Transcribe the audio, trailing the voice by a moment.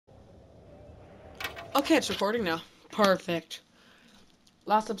Okay, it's recording now. Perfect.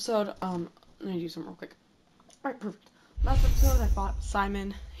 Last episode, let me do some real quick. Alright, perfect. Last episode, I fought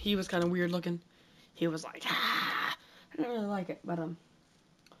Simon. He was kind of weird looking. He was like, ah! I didn't really like it, but, oh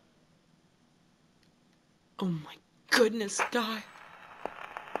my goodness, guy.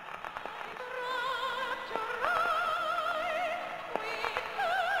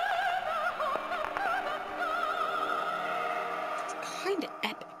 It's kind of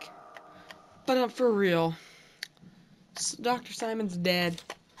epic. But, for real, Dr. Simon's dead.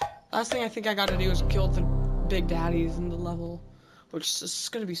 Last thing I think I gotta do is kill the big daddies in the level, which is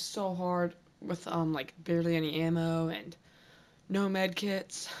gonna be so hard with, like, barely any ammo and no med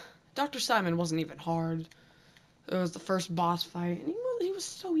kits. Dr. Simon wasn't even hard. It was the first boss fight, and he was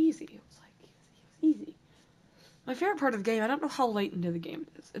so easy. It was like, he was easy. My favorite part of the game, I don't know how late into the game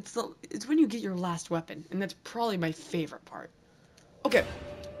it is. It's when you get your last weapon, and that's probably my favorite part. Okay,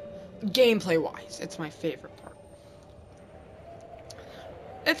 gameplay-wise, it's my favorite part.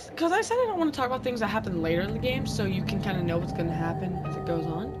 It's because I said I don't want to talk about things that happen later in the game, so you can kind of know what's going to happen as it goes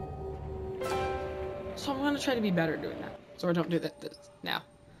on. So I'm going to try to be better doing that, so I don't do that now.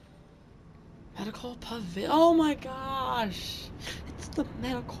 Medical pavilion. Oh my gosh, it's the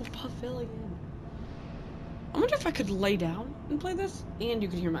medical pavilion. I wonder if I could lay down and play this, and you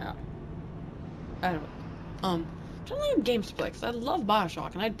could hear my audio. I don't know. I'm trying to think of games to play, because I love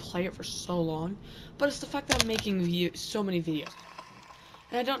BioShock, and I'd play it for so long, but it's the fact that I'm making so many videos.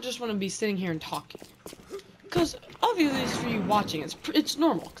 And I don't just want to be sitting here and talking. Because, obviously, for you watching, it's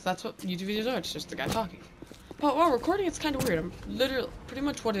normal. Because that's what YouTube videos are. It's just the guy talking. But while recording, it's kind of weird. I'm literally, pretty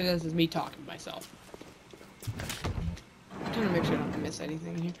much what it is me talking to myself. I'm trying to make sure I don't miss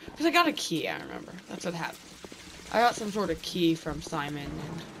anything in here. Because I got a key, I remember. That's what happened. I got some sort of key from Simon.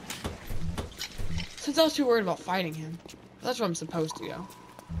 And since I was too worried about fighting him, that's where I'm supposed to go.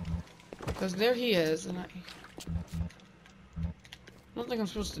 Because there he is, and I don't think I'm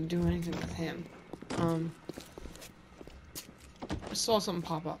supposed to do anything with him. I saw something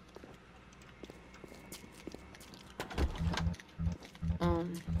pop up.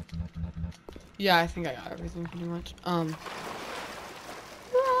 Yeah, I think I got everything pretty much. Oh,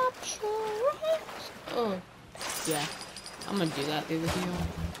 yeah. I'm gonna do that, leave the video.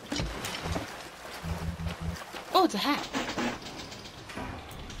 Oh, it's a hat.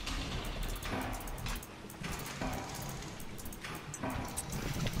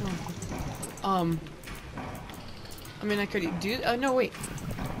 I mean, I could do. No, wait.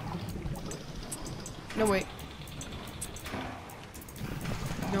 No, wait.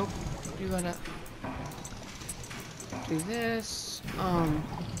 Nope. You gotta do this. I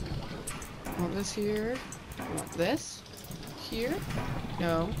want this here. I want this here.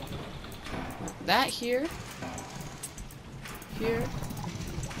 No. I want that here. Here.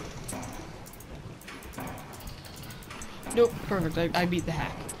 Nope. Perfect. I beat the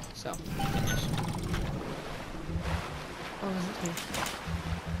hack. So.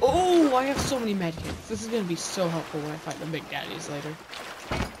 Oh, I have so many medkits. This is gonna be so helpful when I fight the big daddies later.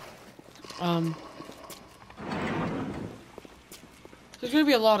 There's gonna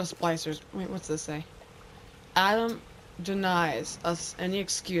be a lot of splicers. Wait, what's this say? Adam denies us any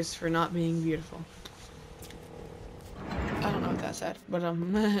excuse for not being beautiful. I don't know what that said, but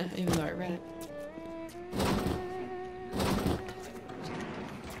even though I read it.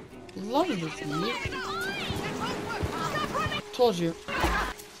 Love this music. Told you.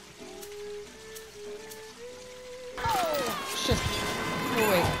 Shit. No,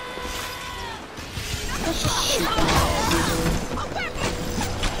 wait. Let's just shoot them all.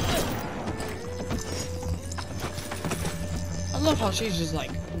 I love how she's just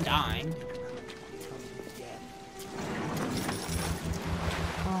like dying.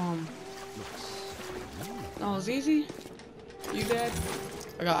 That was easy. You dead?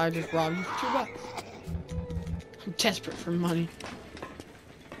 I just robbed you for $2. I'm desperate for money.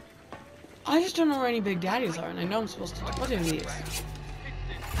 I just don't know where any big daddies are, and I know I'm supposed to do. What are these?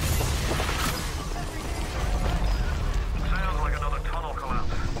 Sounds like another tunnel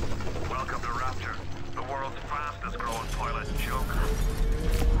collapse. Welcome to Rapture, the world's fastest growing toilet joke.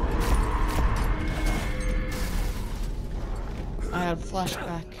 I had a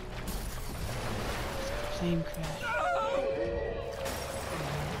flashback. Plane crash.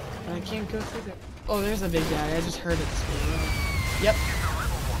 But I can't go through there. Oh, there's a big daddy. I just heard it. Yep.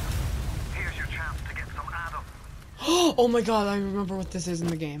 Here's your chance to get some Adam. Oh my god, I remember what this is in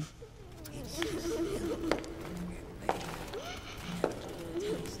the game. Stay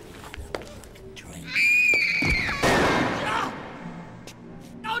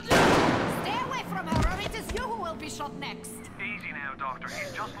away from her, or it is you who will be shot next. Easy now, Doctor. He's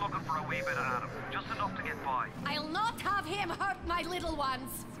just looking for a wee bit of Adam. Just enough to get by. I'll not have him hurt my little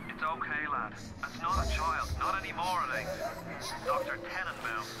ones. It's okay, lad. That's not a child. Not anymore, it ain't. Dr.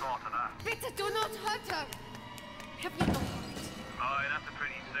 Tenenbaum saw to that. Bitte do not hurt her. Have you no heart? Aye, that's a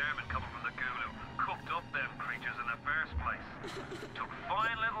pretty sermon coming from the ghoul who cooked up them creatures in the first place. Took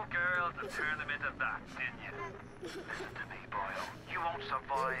fine little girls and turned them into that, didn't you? Listen to me, boyo. You won't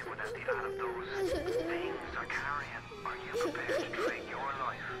survive without the Adam those things are carrying. Are you prepared to trade your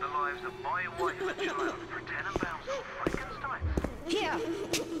life, the lives of my wife and child, for Tenenbaum's Frankenstein? Here.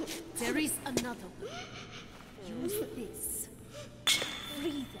 There is another way. Use this.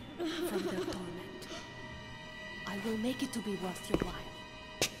 Free them from their torment. I will make it to be worth your while.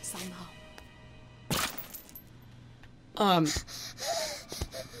 Somehow.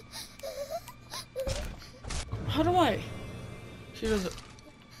 How do I? She does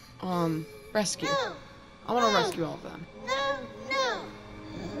rescue. I want to rescue all of them. No.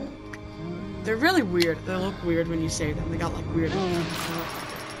 They're really weird. They look weird when you save them. They got like weird.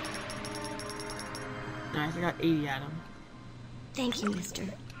 Nice, I got 80 at them. Thank you, mister.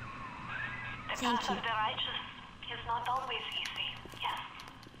 Thank you. The righteous is not always easy, yes.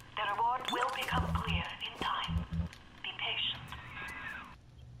 The reward will become clear in time. Be patient.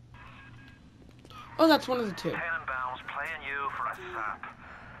 Oh, that's one of the two. Tenenbaum's playing you for a sap.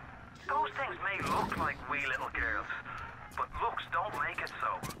 Those things may look like wee little girls, but looks don't make it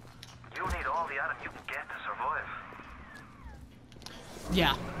so. You need all the Adam you can get to survive.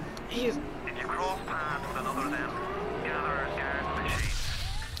 Yeah. He's. Did you cross paths with another of them? Gatherers, guards, machines.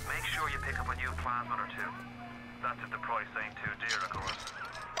 Make sure you pick up a new plasma or two. That's if the price ain't too dear, of course.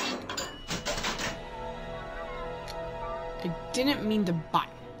 I didn't mean to buy it.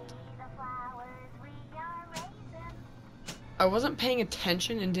 I wasn't paying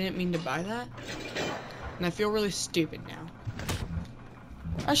attention and didn't mean to buy that. And I feel really stupid now.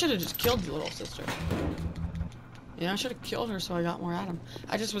 I should have just killed the little sister. Yeah, I should have killed her so I got more Adam.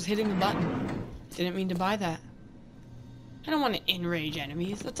 I just was hitting the button. Didn't mean to buy that. I don't want to enrage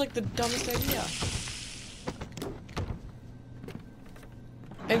enemies. That's like the dumbest idea.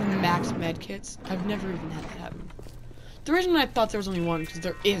 I have max med kits. I've never even had that happen. The reason I thought there was only one, because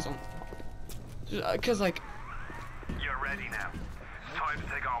there is only one. Because, like... You're ready now. It's time to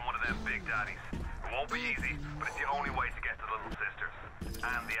take on one of them big daddies. It won't be easy, but it's the only way to get to the little sisters.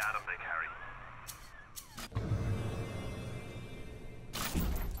 And the Adam they carry.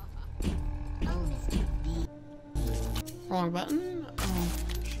 Wrong button? Oh.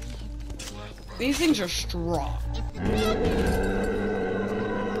 These things are strong.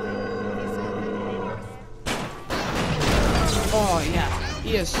 Oh, yeah.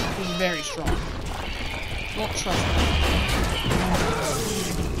 He's very strong. Don't trust him.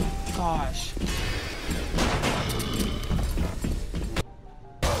 Gosh.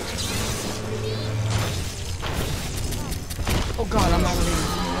 Oh god, I'm not really...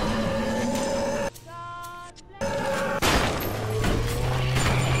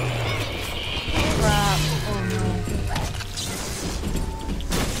 Crap. Oh no.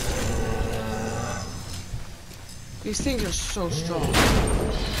 These things are so strong.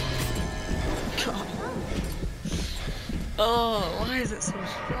 God. Oh, why is it so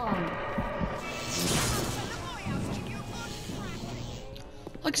strong?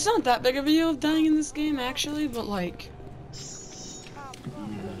 Like, it's not that big of a deal of dying in this game, actually, but like...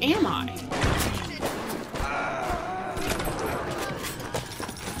 Am I?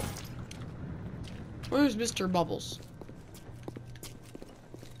 Where's Mr. Bubbles?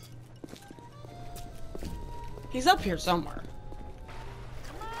 He's up here somewhere.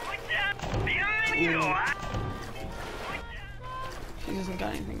 He hasn't got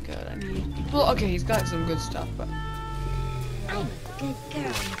anything good. I need... Well, okay, he's got some good stuff, but... I'm a good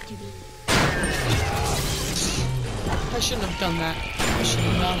girl, Mr. B. I shouldn't have done that. I should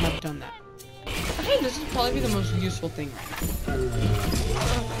not have done that. I think this would probably be the most useful thing right now.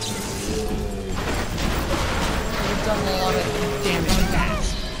 I've done a lot of damage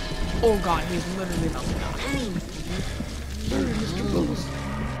fast. Oh god, he's literally melting out. Mr. Bubbles.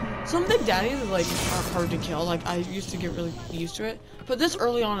 Some big daddies like are hard to kill. Like I used to get really used to it, but this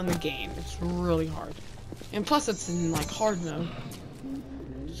early on in the game, it's really hard. And plus, it's in like hard mode,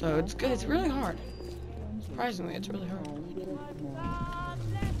 so it's good. It's really hard. Surprisingly, it's really hard.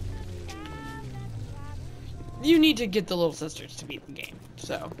 You need to get the little sisters to beat the game,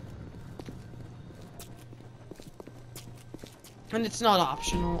 so. And it's not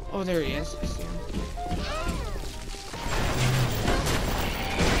optional. Oh, there he is. I see him.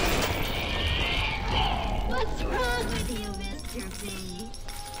 What's wrong with you, Mr. B?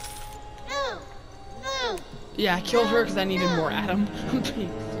 No! Yeah, I killed her because I needed more Adam. I'm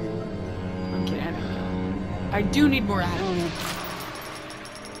kidding. I didn't kill her. I do need more Adam.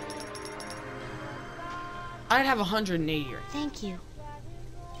 I'd have 180 right. Thank you.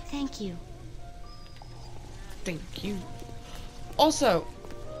 Thank you. Thank you. Also,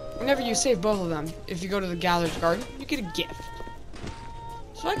 whenever you save both of them, if you go to the Gatherer's Garden, you get a gift.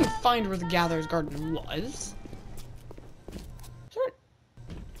 So I can find where the Gatherer's Garden was.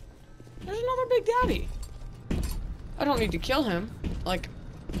 There's another Big Daddy. I don't need to kill him, like,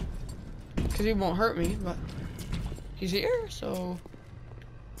 because he won't hurt me, but he's here, so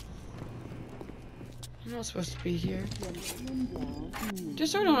I'm not supposed to be here.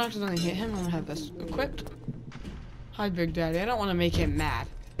 Just so I don't accidentally hit him, I'm gonna have this equipped. Hi, Big Daddy. I don't want to make him mad.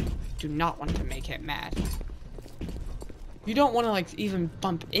 Do not want to make him mad. You don't want to, like, even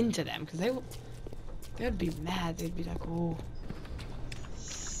bump into them, because they'd be mad. They'd be like, oh.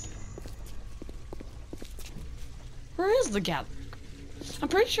 Where is the gathering? I'm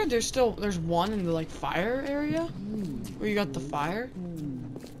pretty sure there's one in the, like, fire area. Where you got the fire.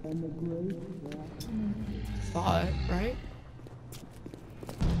 Thought, right?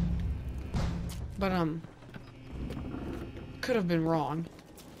 But, could have been wrong.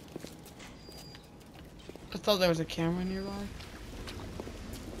 I thought there was a camera nearby.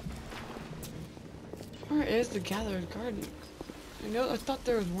 Where is the Gatherer's Garden? I thought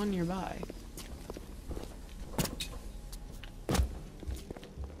there was one nearby.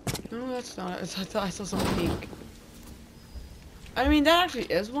 No, that's not it. I thought I saw something pink. I mean, that actually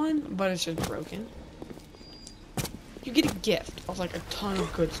is one, but it's just broken. You get a gift of, like, a ton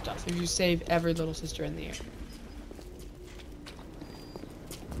of good stuff if you save every little sister in the air.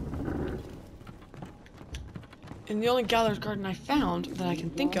 And the only Gatherer's Garden I found that I can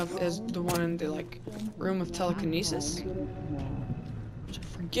think of is the one in the, like, room of telekinesis. Which I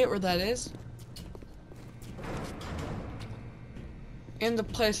forget where that is. In the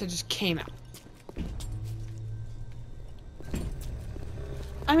place I just came out.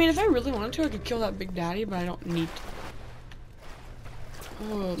 I mean, if I really wanted to, I could kill that Big Daddy, but I don't need to.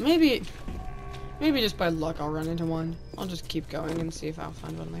 Oh, maybe just by luck I'll run into one. I'll just keep going and see if I'll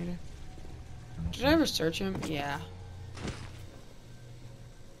find one later. Did I ever search him? Yeah.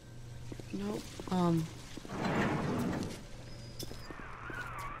 Nope. Are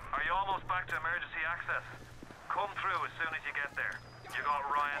you almost back to emergency access? Come through as soon as you get there. You got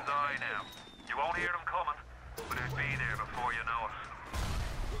Ryan's eye now. You won't hear them coming, but he'll be there before you know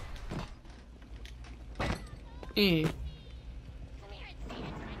it.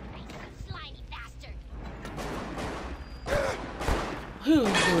 Who's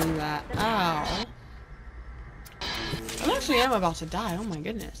doing that? Ow. I actually am about to die. Oh my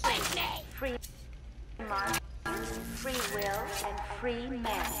goodness. Free mind, free will, and free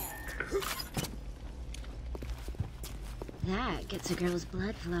man. That gets a girl's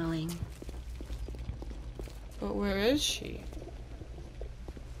blood flowing. But where is she?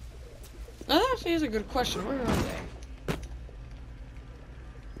 That actually is a good question. Where are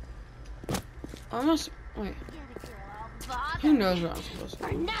they? I must... Wait. Who knows where I'm supposed to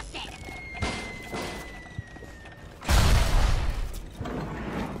be?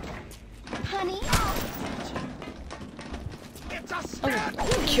 Honey? Okay, I'm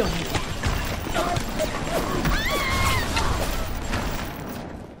gonna kill him.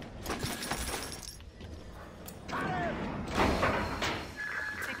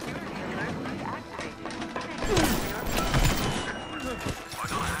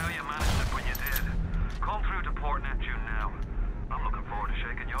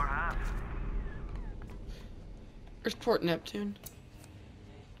 Where's Port Neptune?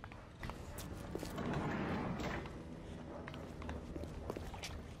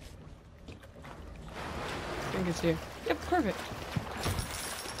 I think it's here. Yep, perfect.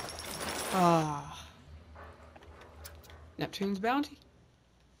 Ah. Neptune's bounty?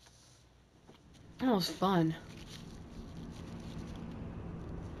 That was fun.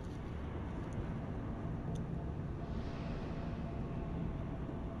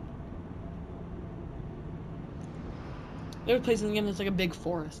 The other place in the game that's like a big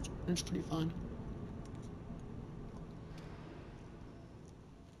forest. And it's pretty fun.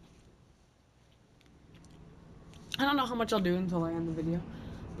 I don't know how much I'll do until I end the video.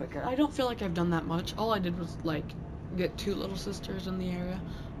 But I don't feel like I've done that much. All I did was like get 2 little sisters in the area.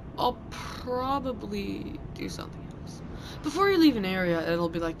 I'll probably do something else. Before you leave an area, it'll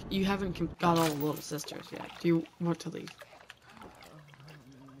be like, you haven't got all the little sisters yet. Do you want to leave?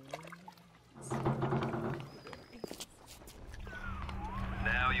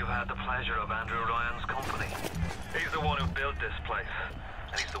 Now you had the pleasure of Andrew Ryan's company. He's the one who built this place,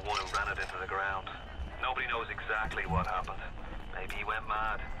 and he's the one who ran it into the ground. Nobody knows exactly what happened. Maybe he went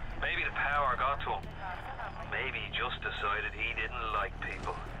mad. Maybe the power got to him. Maybe he just decided he didn't like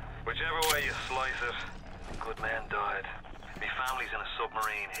people. Whichever way you slice it, good men died. My family's in a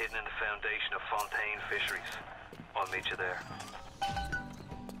submarine hidden in the foundation of Fontaine Fisheries. I'll meet you there.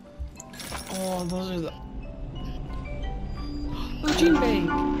 Oh, those are the... Protein bank!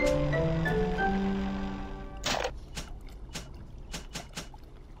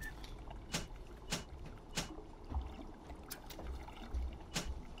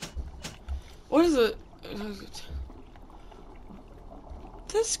 What is it?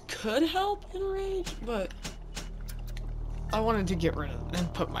 This could help in Rage, but I wanted to get rid of it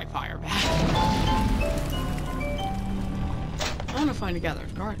and put my fire back. I want to find a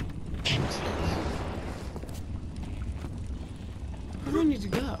gathered garden. Where do I need to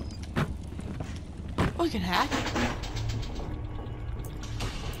go? Oh, I can hack.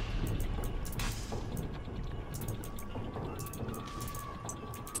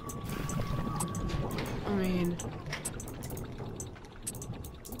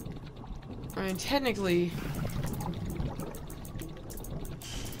 I mean, technically,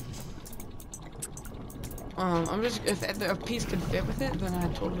 I'm just, if a piece could fit with it, then I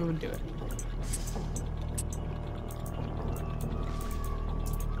totally would do it.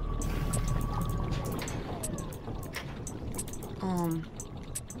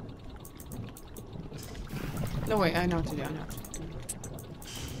 No, wait, I know what to do, I know.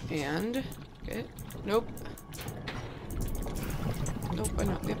 And, okay, nope. Nope, I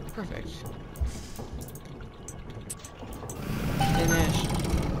know, yep, perfect. Finish.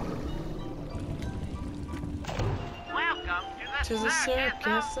 Welcome To the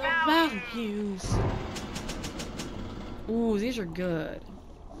circus of values. Ooh, these are good.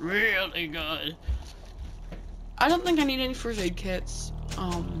 Really good. I don't think I need any first aid kits.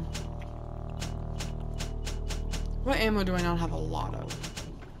 What ammo do I not have a lot of?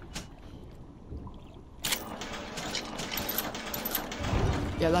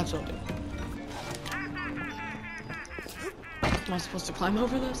 Yeah, that's what I'll do. Am I supposed to climb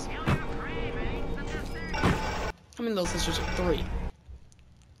over this? How many little sisters are 3?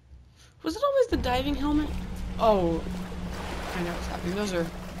 Was it always the diving helmet? Oh, I know what's happening. Those are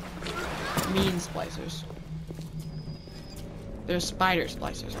mean splicers. They're spider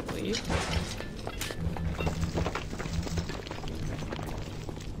splicers, I believe.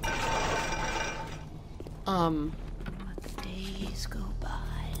 But days go by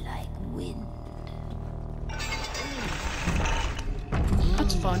like wind.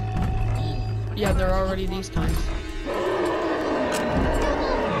 That's fun. Yeah, there are already these kinds.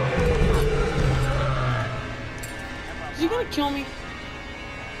 Is he gonna kill me?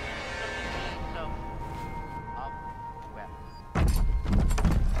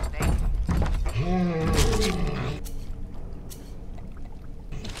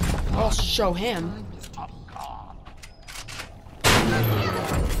 I'll show him.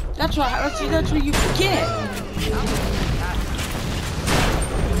 That's what you get.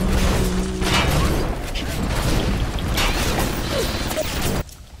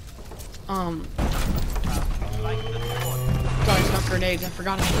 Guys, not grenades. I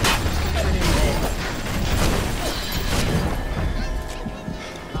forgot about grenades.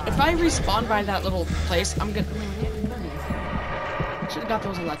 If I respawn by that little place, I'm gonna. Should have got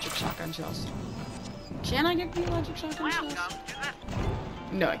those electric shotgun shells. Can I get the electric shotgun shells?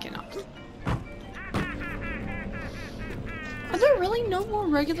 No, I cannot. Are there really no more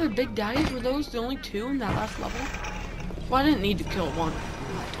regular big daddies? Were those the only 2 in that last level? Well, I didn't need to kill 1.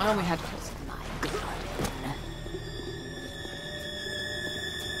 I only had to kill 1.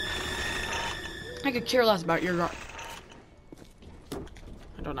 I could care less about your guard.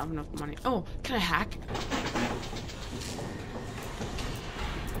 I don't have enough money. Oh, can I hack?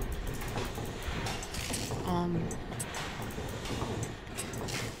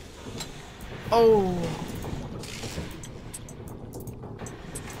 Oh.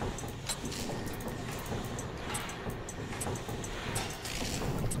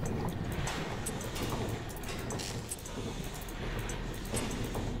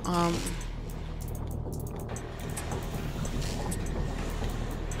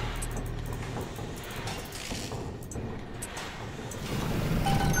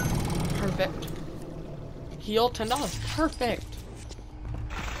 Perfect. Heal $10. Perfect.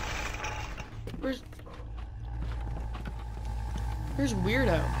 Where's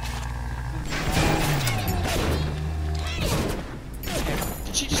Weirdo?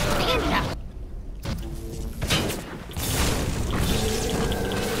 Did she just yeah.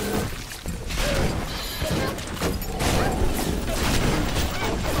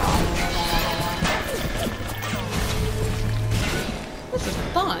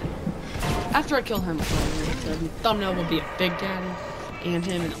 time. After I kill him, the thumbnail will be a Big Daddy and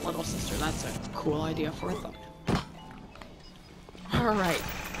him and a little sister. That's a cool idea for a thumbnail. Alright.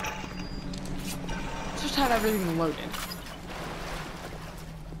 Let's just have everything loaded.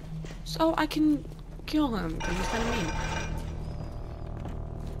 So I can kill him, because he's kind of mean.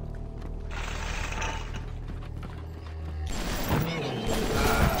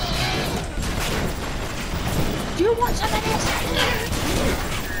 Do you want some of this?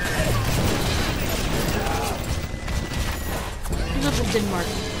 He lives in Denmark.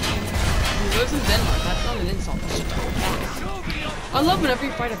 He lives in Denmark. That's not an insult. That's just a fact. I love whenever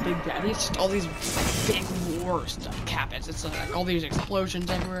you fight a Big Daddy. It's just all these big war stuff happens. It's like all these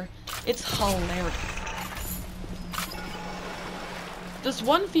explosions everywhere. It's hilarious. This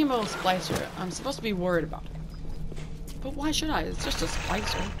one female splicer, I'm supposed to be worried about it. But why should I? It's just a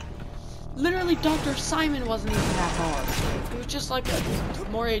splicer. Literally, Dr. Simon wasn't even that hard. It was just like a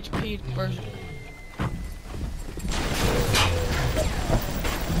more HP version.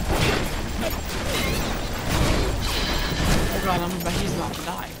 Oh god, I'm bet he's not to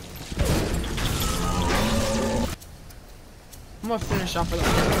die. I'm gonna finish off with a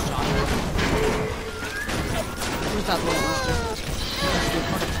pistol shot. Where's that little monster?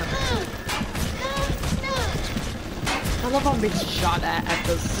 I love how I'm being shot at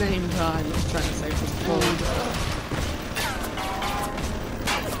the same time as trying to save this world.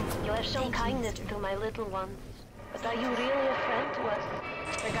 You have shown kindness to my little ones, but are you really a friend to us?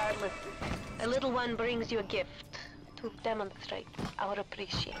 Regardless, a little one brings you a gift to demonstrate our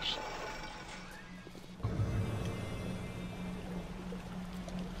appreciation.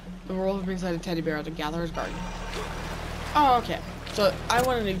 The world brings out a teddy bear at the Gatherer's Garden. Oh, okay. So I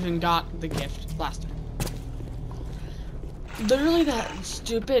wouldn't even got the gift last time. Literally, that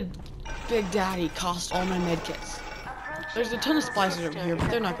stupid Big Daddy cost all my medkits. There's a ton of splicers over here, but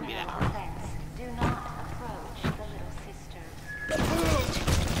they're not gonna be that hard. Do not approach the little sister.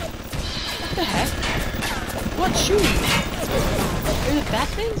 What the heck? What shooting? Are the bad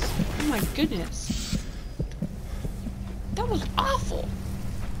things? Oh my goodness. That was awful.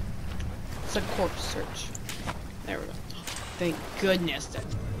 It's a corpse search. There we go. Thank goodness that.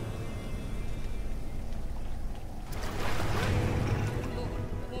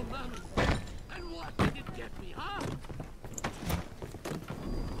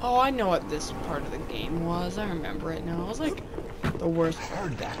 Oh, I know what this part of the game was. I remember it now. It was like the worst.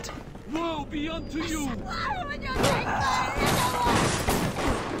 Heard that. Woe be unto you!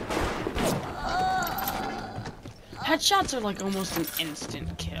 Headshots are like almost an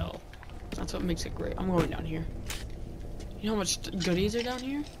instant kill. That's what makes it great. I'm going down here. You know how much goodies are down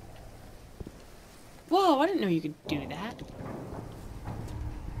here? Whoa, I didn't know you could do that.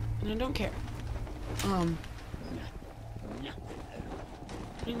 And I don't care.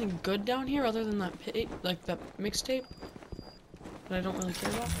 Anything good down here other than that like that mixtape that I don't really care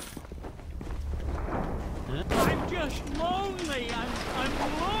about? I'm just lonely. I'm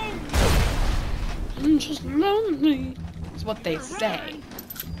lonely. I'm just lonely. That's what they say.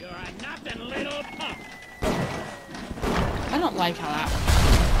 You're a nothing little pup. I don't like how that works.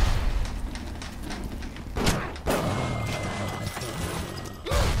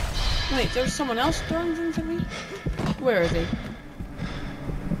 Wait, there's someone else throwing things at me? Where is he?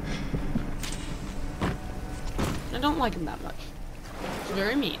 I don't like him that much. It's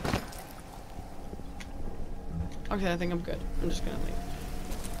very mean. Okay, I think I'm good. I'm just gonna leave.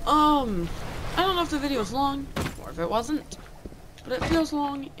 I don't know if the video is long, or if it wasn't, but it feels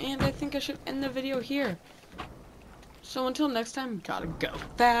long, and I think I should end the video here. So until next time, gotta go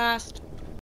fast.